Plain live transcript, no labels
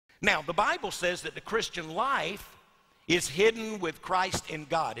Now, the Bible says that the Christian life is hidden with Christ in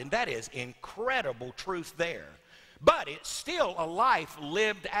God, and that is incredible truth there. But it's still a life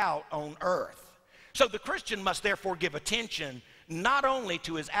lived out on earth. So the Christian must therefore give attention not only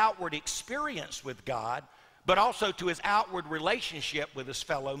to his outward experience with God, but also to his outward relationship with his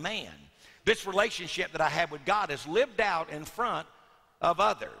fellow man. This relationship that I have with God is lived out in front of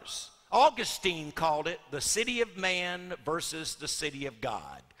others. Augustine called it the city of man versus the city of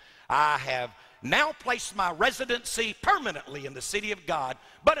God. I have now placed my residency permanently in the city of God,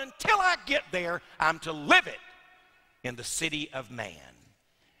 but until I get there, I'm to live it in the city of man.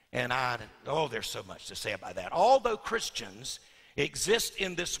 And there's so much to say about that. Although Christians exist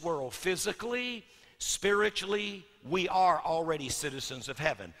in this world physically, spiritually, we are already citizens of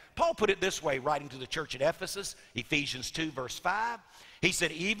heaven. Paul put it this way, writing to the church at Ephesus, Ephesians 2, verse 5. He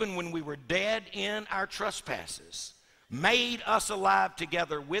said, even when we were dead in our trespasses, made us alive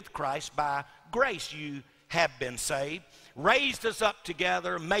together with Christ, by grace you have been saved, raised us up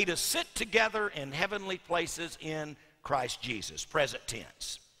together, made us sit together in heavenly places in Christ Jesus, present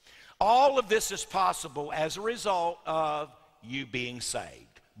tense. All of this is possible as a result of you being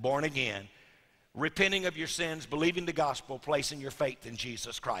saved, born again, repenting of your sins, believing the gospel, placing your faith in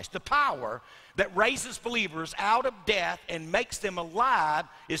Jesus Christ. The power that raises believers out of death and makes them alive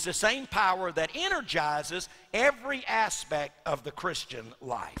is the same power that energizes every aspect of the Christian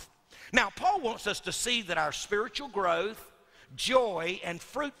life. Now, Paul wants us to see that our spiritual growth, joy, and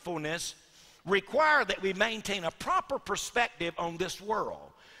fruitfulness require that we maintain a proper perspective on this world.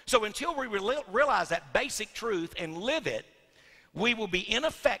 So until we realize that basic truth and live it, we will be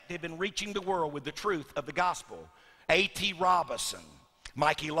ineffective in reaching the world with the truth of the gospel. A.T. Robinson,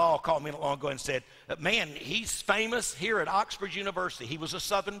 Mikey Law called me not long ago and said, man, he's famous here at Oxford University. He was a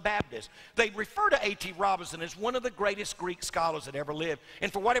Southern Baptist. They refer to A.T. Robinson as one of the greatest Greek scholars that ever lived.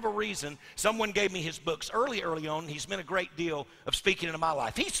 And for whatever reason, someone gave me his books early on. He's been a great deal of speaking into my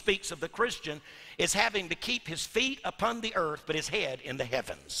life. He speaks of the Christian as having to keep his feet upon the earth, but his head in the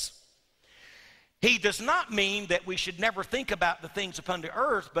heavens. He does not mean that we should never think about the things upon the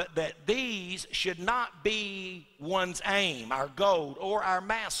earth, but that these should not be one's aim, our goal, or our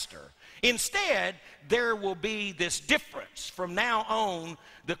master. Instead, there will be this difference. From now on,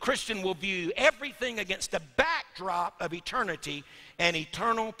 the Christian will view everything against the backdrop of eternity and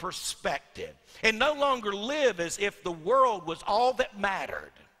eternal perspective, and no longer live as if the world was all that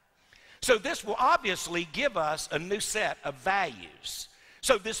mattered. So this will obviously give us a new set of values.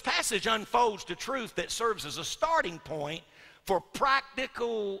 So this passage unfolds the truth that serves as a starting point for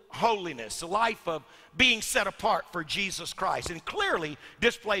practical holiness, a life of being set apart for Jesus Christ, and clearly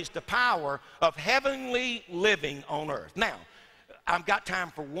displays the power of heavenly living on earth. Now, I've got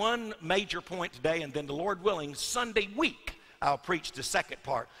time for one major point today, and then the Lord willing, Sunday week, I'll preach the second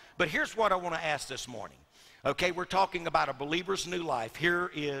part. But here's what I want to ask this morning. Okay, we're talking about a believer's new life.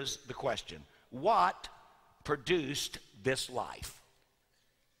 Here is the question. What produced this life?